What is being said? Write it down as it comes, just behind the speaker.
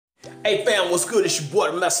Hey fam, what's good? It's your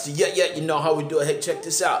boy the Master. Yeah, you know how we do it. Hey, check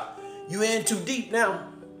this out. You in too deep now.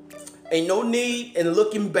 Ain't no need in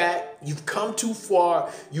looking back. You've come too far.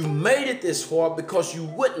 You made it this far because you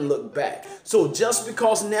wouldn't look back. So just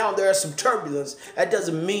because now there's some turbulence, that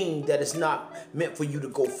doesn't mean that it's not meant for you to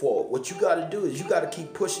go forward. What you got to do is you got to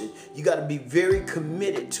keep pushing. You got to be very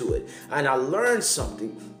committed to it. And I learned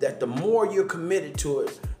something, that the more you're committed to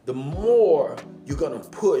it, the more you're going to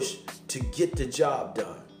push to get the job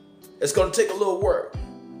done. It's going to take a little work.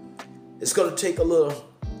 It's going to take a little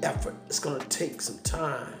effort. It's going to take some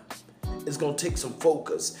time. It's going to take some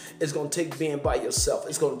focus. It's going to take being by yourself.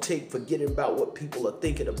 It's going to take forgetting about what people are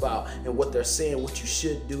thinking about and what they're saying, what you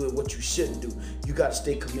should do and what you shouldn't do. You got to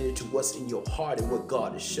stay committed to what's in your heart and what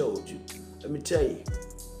God has showed you. Let me tell you,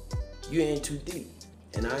 you're in too deep,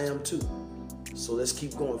 and I am too. So let's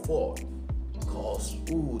keep going forward, because,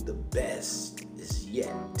 the best is yet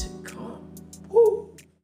to come.